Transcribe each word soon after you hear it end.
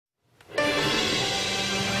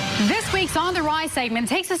week's On the Rise segment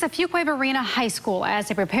takes us to Fuquay-Varina High School as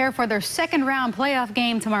they prepare for their second-round playoff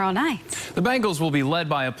game tomorrow night. The Bengals will be led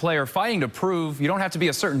by a player fighting to prove you don't have to be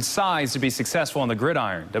a certain size to be successful on the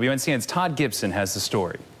gridiron. WNCN's Todd Gibson has the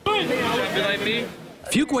story.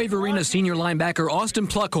 Fuquay-Varina senior linebacker Austin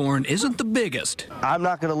Pluckhorn isn't the biggest. I'm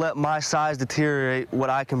not going to let my size deteriorate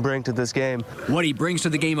what I can bring to this game. What he brings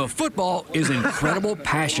to the game of football is incredible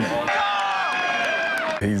passion.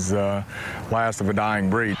 He's last of a dying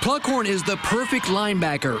breed. Pluckhorn is the perfect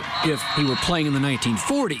linebacker if he were playing in the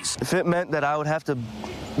 1940s. If it meant that I would have to,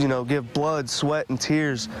 give blood, sweat, and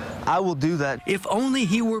tears, I will do that. If only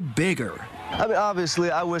he were bigger. I mean,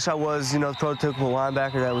 obviously, I wish I was, the prototypical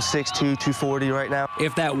linebacker that was 6'2", 240 right now.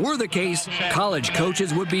 If that were the case, college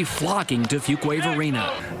coaches would be flocking to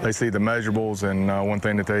Fuquay-Varina. They see the measurables, and one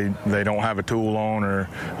thing that they don't have a tool on or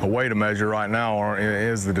a way to measure right now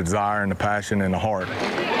is the desire and the passion and the heart.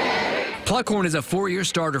 Pluckhorn is a four-year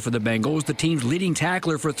starter for the Bengals, the team's leading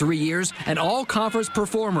tackler for 3 years, an all-conference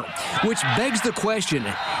performer, which begs the question,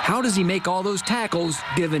 how does he make all those tackles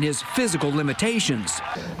given his physical limitations?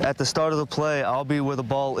 At the start of the play, I'll be where the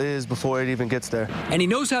ball is before it even gets there. And he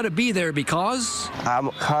knows how to be there because I'm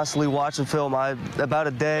constantly watching film. About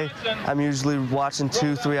a day, I'm usually watching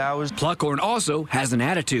 2-3 hours. Pluckhorn also has an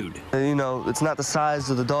attitude. It's not the size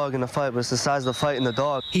of the dog in the fight, but it's the size of the fight in the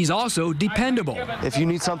dog. He's also dependable. If you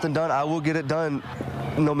need something done, I will get it done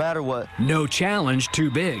no matter what. No challenge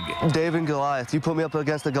too big. David and Goliath. You put me up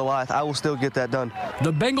against a Goliath, I will still get that done.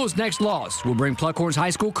 The Bengals' next loss will bring Pluckhorn's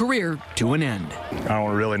high school career to an end. I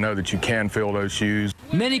don't really know that you can fill those shoes.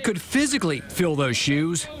 Many could physically fill those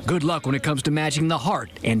shoes. Good luck when it comes to matching the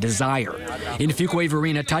heart and desire. In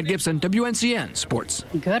Fuquay-Varina, Todd Gibson, WNCN Sports.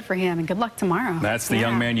 Good for him, and good luck tomorrow. That's the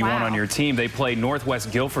young man you want on your team. They play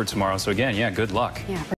Northwest Guilford tomorrow, so again, good luck. Yeah.